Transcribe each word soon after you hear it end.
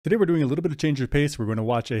Today we're doing a little bit of change of pace. We're going to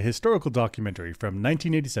watch a historical documentary from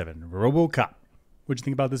 1987, Robocop. What'd you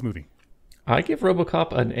think about this movie? I give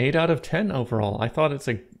Robocop an 8 out of 10 overall. I thought it's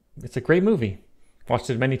a great movie. Watched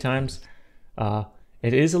it many times.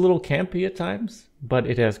 It is a little campy at times, but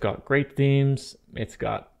it has got great themes. It's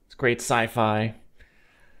great sci-fi.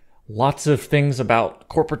 Lots of things about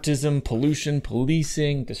corporatism, pollution,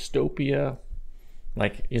 policing, dystopia.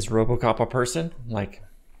 Like, is Robocop a person? Like,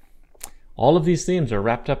 all of these themes are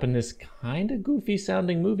wrapped up in this kind of goofy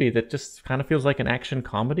sounding movie that just kind of feels like an action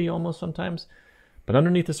comedy almost sometimes. But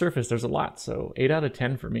underneath the surface, there's a lot. So 8 out of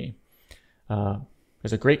 10 for me.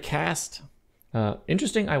 There's a great cast.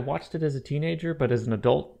 Interesting, I watched it as a teenager, but as an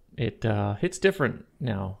adult, it hits different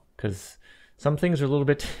now because some things are a little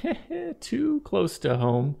bit too close to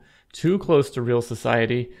home, too close to real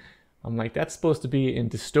society. I'm like, that's supposed to be in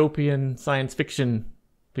dystopian science fiction.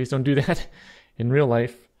 Please don't do that in real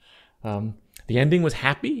life. The ending was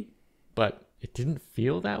happy, but it didn't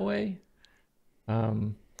feel that way.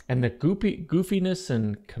 And the goofiness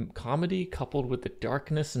and comedy coupled with the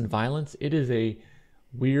darkness and violence, it is a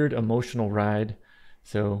weird emotional ride.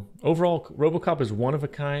 So overall, Robocop is one of a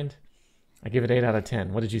kind. I give it 8 out of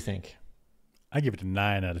 10. What did you think? I give it a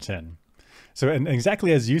 9 out of 10. So, and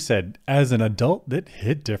exactly as you said, as an adult, it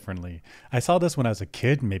hit differently. I saw this when I was a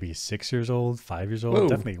kid, maybe 6 years old, 5 years old. Whoa.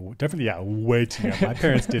 Definitely, yeah, way too young. My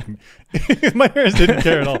parents didn't. My parents didn't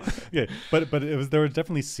care at all. Yeah, but there were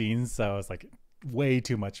definitely scenes that I was like way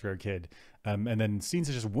too much for a kid, and then scenes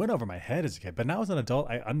that just went over my head as a kid. But now as an adult,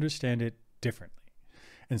 I understand it differently.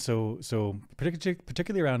 And so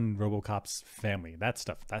particularly around RoboCop's family, that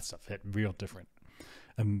stuff hit real different.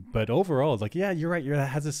 But overall, like, yeah, you're right. It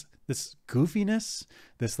has this goofiness,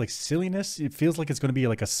 this like silliness. It feels like it's going to be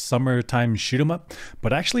like a summertime shoot 'em up,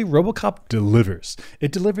 but actually, RoboCop delivers.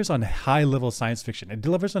 It delivers on high level science fiction. It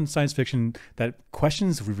delivers on science fiction that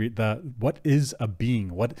questions the what is a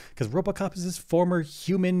being. What, because RoboCop is this former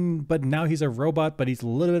human, but now he's a robot, but he's a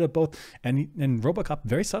little bit of both. And RoboCop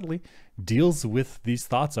very subtly deals with these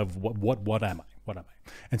thoughts of what am I? What am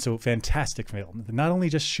I? And so, fantastic film. Not only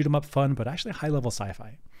just shoot 'em up fun, but actually high level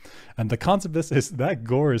sci-fi. And the concept of this is that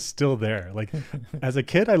gore is still there. Like, as a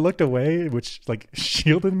kid, I looked away, which like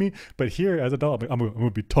shielded me. But here, as an adult, I'm gonna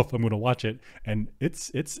be tough. I'm gonna watch it, and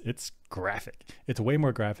it's graphic. It's way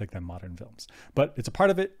more graphic than modern films. But it's a part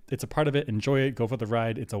of it. It's a part of it. Enjoy it. Go for the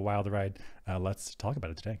ride. It's a wild ride. Let's talk about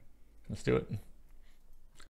it today. Let's do it.